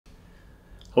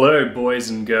Hello boys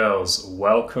and girls,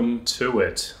 welcome to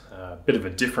it. A bit of a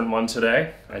different one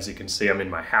today. As you can see, I'm in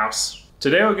my house.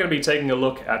 Today we're going to be taking a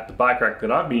look at the bike rack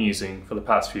that I've been using for the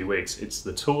past few weeks. It's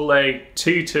the Thule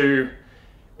T2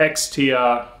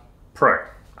 XTR Pro.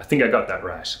 I think I got that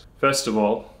right. First of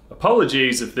all,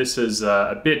 apologies if this is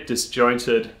a bit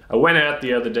disjointed. I went out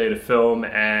the other day to film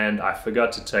and I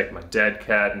forgot to take my dead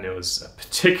cat, and it was a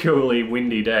particularly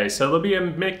windy day. So there'll be a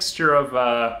mixture of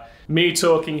me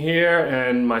talking here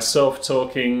and myself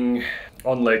talking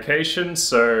on location,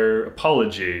 so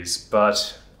apologies,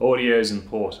 but audio is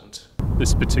important.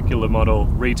 This particular model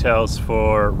retails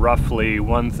for roughly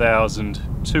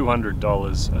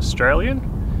 $1,200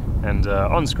 Australian, and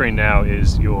on screen now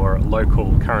is your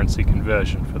local currency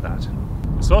conversion for that.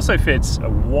 This also fits a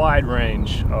wide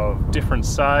range of different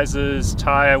sizes,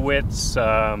 tire widths,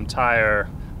 tire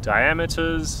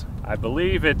diameters. I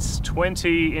believe it's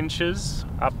 20 inches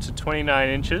up to 29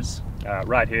 inches.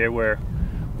 Right here where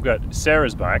we've got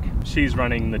Sarah's bike. She's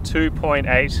running the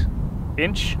 2.8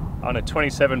 inch on a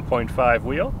 27.5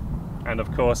 wheel. And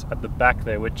of course at the back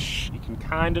there, which you can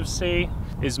kind of see,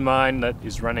 is mine that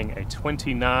is running a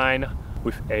 29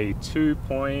 with a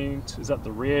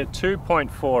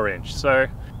 2.4 inch. So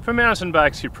for mountain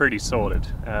bikes, you're pretty sorted.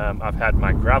 I've had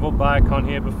my gravel bike on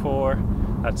here before.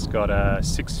 That's got a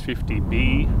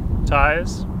 650B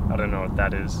tires. I don't know what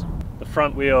that is. The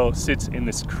front wheel sits in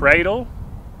this cradle,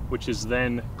 which is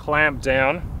then clamped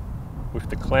down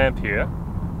with the clamp here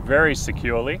very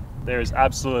securely. There is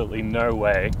absolutely no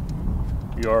way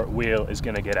your wheel is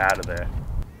going to get out of there.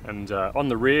 And on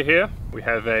the rear here, we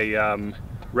have a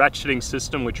ratcheting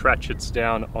system which ratchets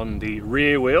down on the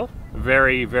rear wheel.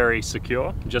 Very, very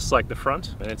secure, just like the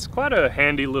front. And it's quite a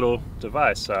handy little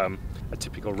device. A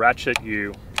typical ratchet,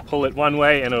 you pull it one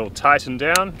way and it'll tighten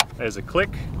down. There's a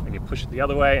click, and you push it the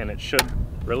other way and it should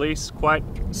release quite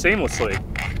seamlessly.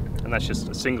 And that's just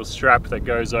a single strap that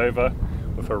goes over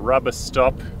with a rubber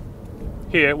stop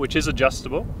here, which is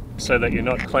adjustable, so that you're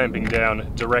not clamping down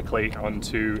directly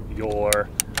onto your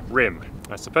rim.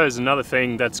 I suppose another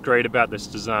thing that's great about this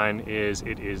design is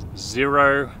it is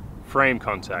zero frame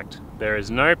contact. There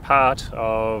is no part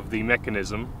of the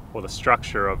mechanism or the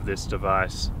structure of this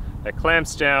device that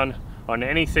clamps down on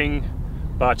anything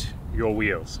but your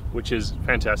wheels, which is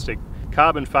fantastic.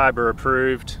 Carbon fiber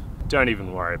approved, don't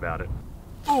even worry about it.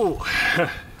 Ooh.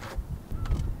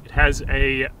 It has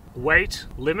a weight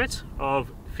limit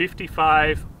of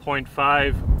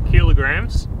 55.5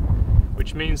 kilograms,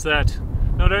 which means that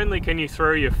not only can you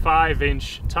throw your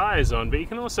 5-inch tires on, but you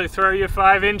can also throw your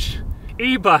 5-inch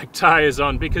e-bike tires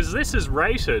on, because this is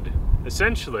rated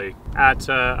essentially at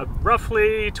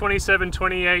roughly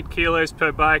 27-28 kilos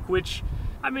per bike, which,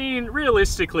 I mean,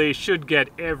 realistically should get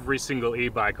every single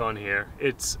e-bike on here.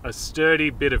 It's a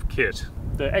sturdy bit of kit.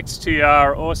 The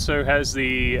XTR also has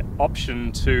the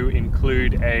option to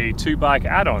include a 2-bike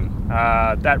add-on.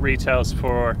 That retails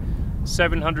for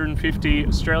 750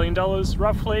 Australian dollars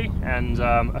roughly, and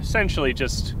essentially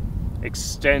just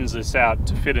extends this out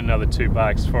to fit another 2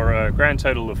 bikes for a grand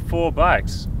total of 4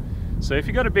 bikes. So if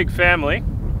you've got a big family,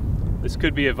 this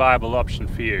could be a viable option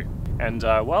for you. And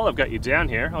while I've got you down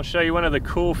here, I'll show you one of the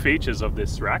cool features of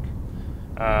this rack.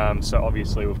 So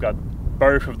obviously we've got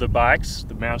both of the bikes,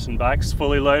 the mountain bikes,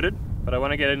 fully loaded, but I want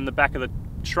to get it in the back of the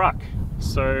truck.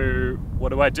 So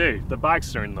what do? The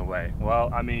bikes are in the way.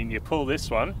 Well, I mean, you pull this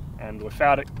one, and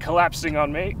without it collapsing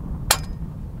on me,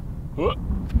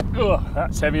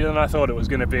 that's heavier than I thought it was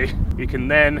going to be. You can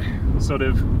then sort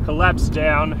of collapse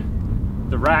down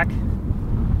the rack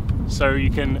so you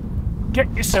can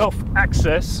get yourself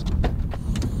access.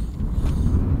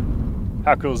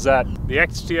 How cool is that? The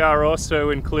XTR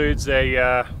also includes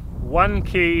a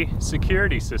 1-key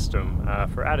security system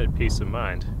for added peace of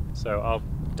mind. So I'll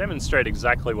demonstrate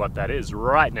exactly what that is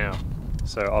right now.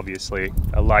 So obviously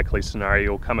a likely scenario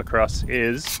you'll come across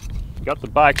is you got the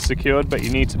bike secured, but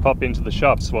you need to pop into the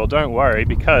shops. Well, don't worry,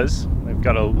 because they've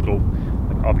got a little,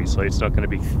 obviously it's not going to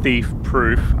be thief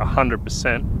proof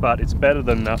 100%, but it's better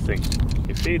than nothing.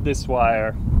 You feed this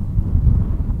wire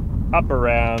up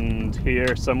around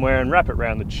here somewhere and wrap it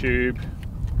around the tube.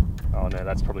 Oh no,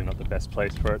 that's probably not the best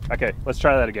place for it. Okay, let's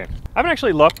try that again. I haven't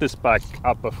actually locked this bike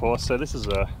up before, so this is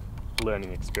a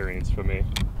learning experience for me.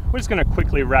 We're just going to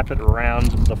quickly wrap it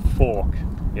around the fork.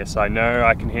 Yes, I know,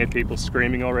 I can hear people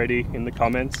screaming already in the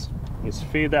comments. You just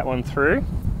feed that one through,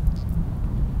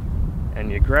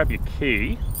 and you grab your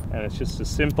key, and it's just a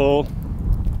simple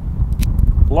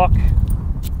lock.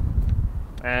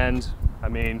 And I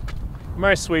mean,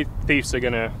 most sweet thieves are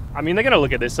gonna, they're gonna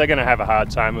look at this, they're gonna have a hard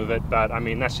time with it, but I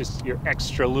mean, that's just your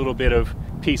extra little bit of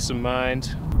peace of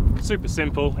mind. Super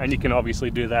simple, and you can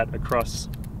obviously do that across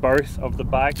both of the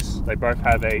bikes. They both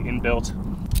have a inbuilt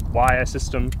wire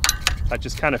system that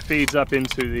just kind of feeds up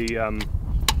into the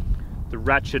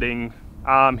ratcheting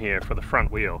arm here for the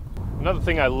front wheel. Another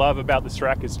thing I love about this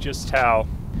rack is just how,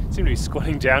 I seem to be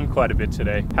squatting down quite a bit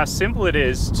today, how simple it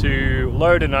is to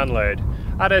load and unload.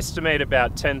 I'd estimate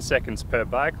about 10 seconds per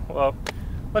bike. Well,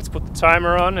 let's put the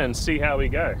timer on and see how we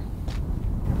go.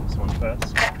 This one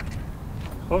first.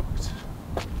 Hooked.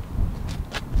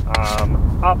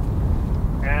 Arm up.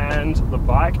 And the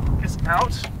bike is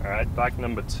out. All right, bike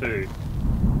number 2.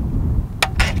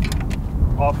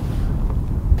 Off.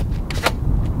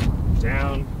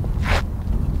 Down.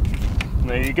 And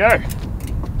there you go.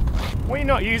 When you're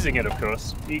not using it, of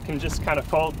course, you can just kind of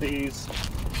fold these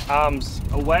arms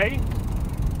away.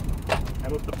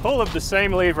 And with the pull of the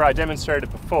same lever I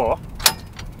demonstrated before,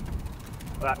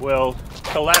 that will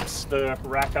collapse the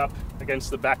rack up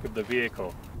against the back of the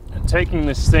vehicle. And taking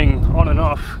this thing on and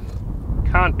off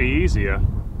can't be easier.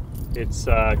 It's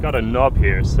got a knob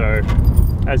here, so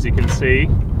as you can see,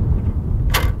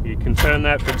 you can turn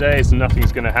that for days and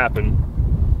nothing's going to happen.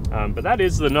 But that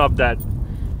is the knob that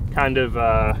kind of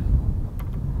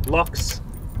locks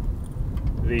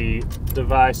the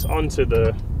device onto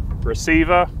the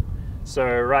receiver. So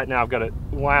right now I've got it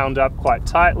wound up quite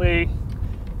tightly,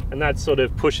 and that sort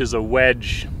of pushes a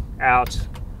wedge out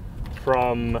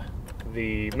from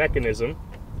the mechanism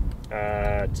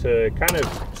to kind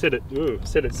of sit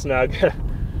it snug.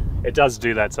 It does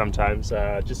do that sometimes,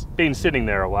 just been sitting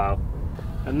there a while.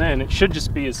 And then it should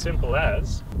just be as simple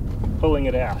as pulling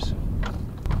it out.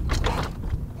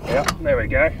 Yep, there we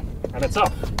go, and it's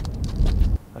off.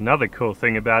 Another cool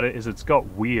thing about it is it's got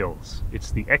wheels.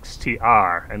 It's the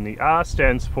XTR, and the R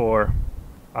stands for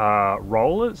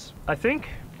rollers, I think.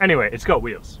 Anyway, it's got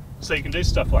wheels, so you can do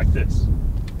stuff like this.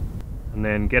 And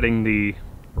then getting the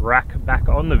rack back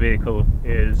on the vehicle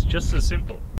is just as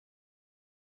simple.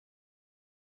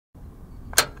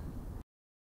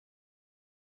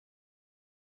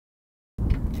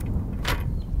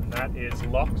 And that is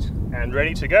locked and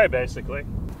ready to go, basically.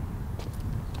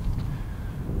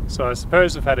 So I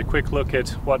suppose we've had a quick look at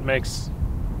what makes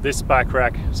this bike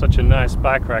rack such a nice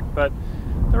bike rack, but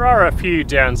there are a few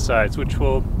downsides which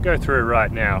we'll go through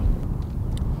right now.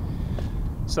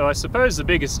 So I suppose the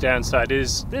biggest downside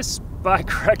is this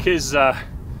bike rack is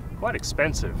quite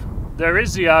expensive. There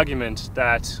is the argument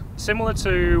that, similar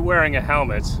to wearing a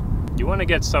helmet, you want to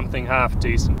get something half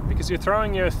decent because you're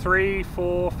throwing your $3,000,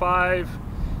 $4,000, $5,000,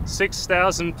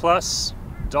 $6,000 plus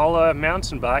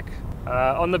mountain bike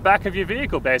on the back of your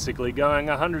vehicle, basically going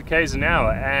 100 k's an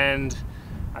hour. And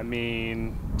I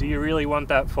mean, do you really want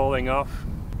that falling off?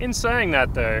 In saying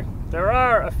that though, there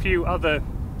are a few other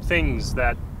things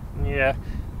that, yeah,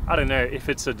 I don't know if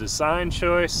it's a design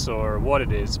choice or what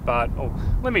it is, but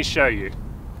let me show you.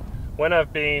 When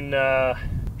I've been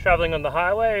traveling on the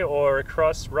highway or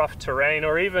across rough terrain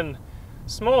or even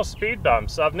small speed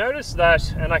bumps, I've noticed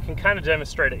that, and I can kind of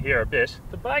demonstrate it here a bit,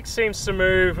 the bike seems to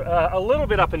move a little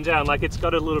bit up and down, like it's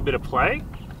got a little bit of play.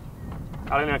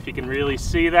 I don't know if you can really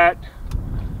see that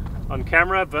on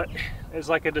camera, but there's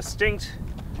like a distinct,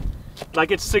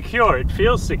 like it's secure, it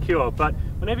feels secure, but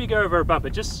whenever you go over a bump,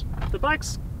 the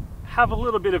bikes have a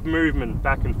little bit of movement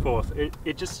back and forth.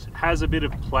 It just has a bit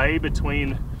of play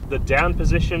between the down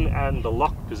position and the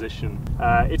lock position.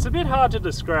 It's a bit hard to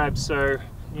describe, so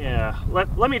yeah,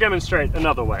 let me demonstrate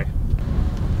another way.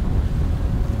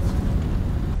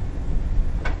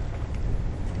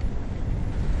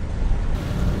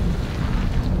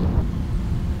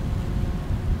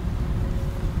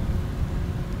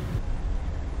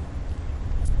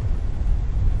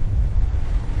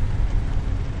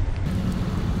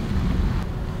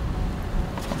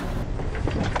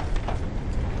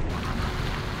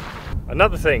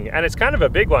 Another thing, and it's kind of a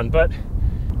big one, but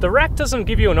the rack doesn't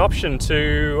give you an option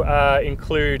to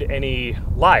include any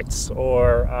lights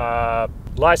or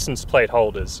license plate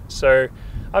holders. So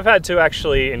I've had to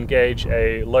actually engage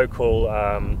a local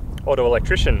auto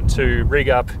electrician to rig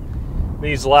up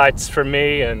these lights for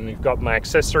me, and you've got my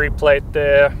accessory plate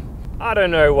there. I don't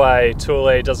know why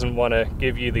Thule doesn't want to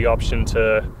give you the option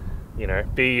to, you know,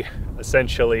 be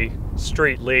essentially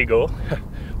street legal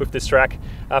with this rack.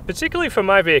 Particularly for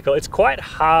my vehicle, it's quite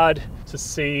hard to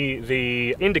see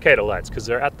the indicator lights because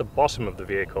they're at the bottom of the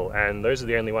vehicle, and those are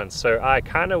the only ones. So I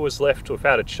kind of was left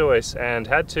without a choice and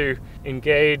had to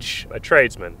engage a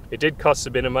tradesman. It did cost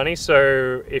a bit of money,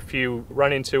 so if you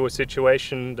run into a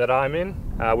situation that I'm in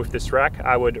with this rack,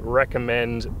 I would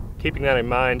recommend keeping that in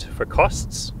mind for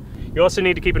costs. You also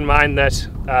need to keep in mind that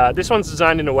this one's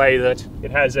designed in a way that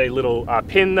it has a little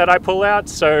pin that I pull out.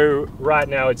 So right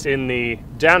now it's in the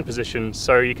down position,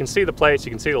 so you can see the plates,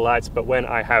 you can see the lights, but when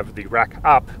I have the rack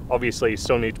up, obviously you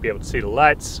still need to be able to see the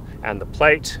lights and the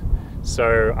plate.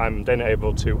 So I'm then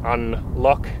able to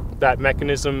unlock that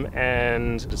mechanism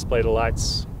and display the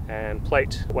lights and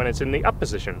plate when it's in the up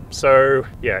position. So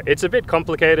yeah, it's a bit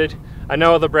complicated. I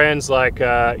know other brands like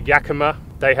Yakima,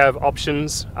 they have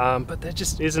options, but there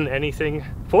just isn't anything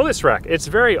for this rack. It's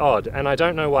very odd, and I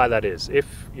don't know why that is.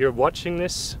 If you're watching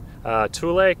this,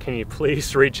 Thule, can you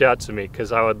please reach out to me,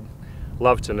 because I would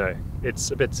love to know.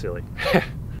 It's a bit silly.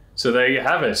 So there you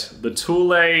have it, the Thule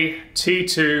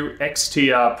T2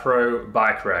 XTR Pro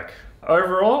bike rack.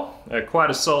 Overall, quite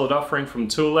a solid offering from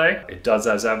Thule. It does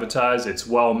as advertised, it's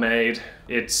well made,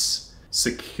 it's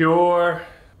secure,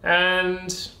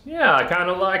 and yeah, I kind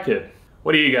of like it.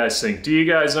 What do you guys think? Do you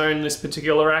guys own this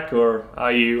particular rack, or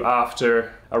are you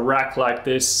after a rack like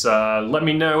this? Let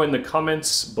me know in the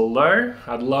comments below.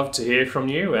 I'd love to hear from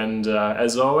you, and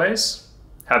as always,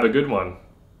 have a good one.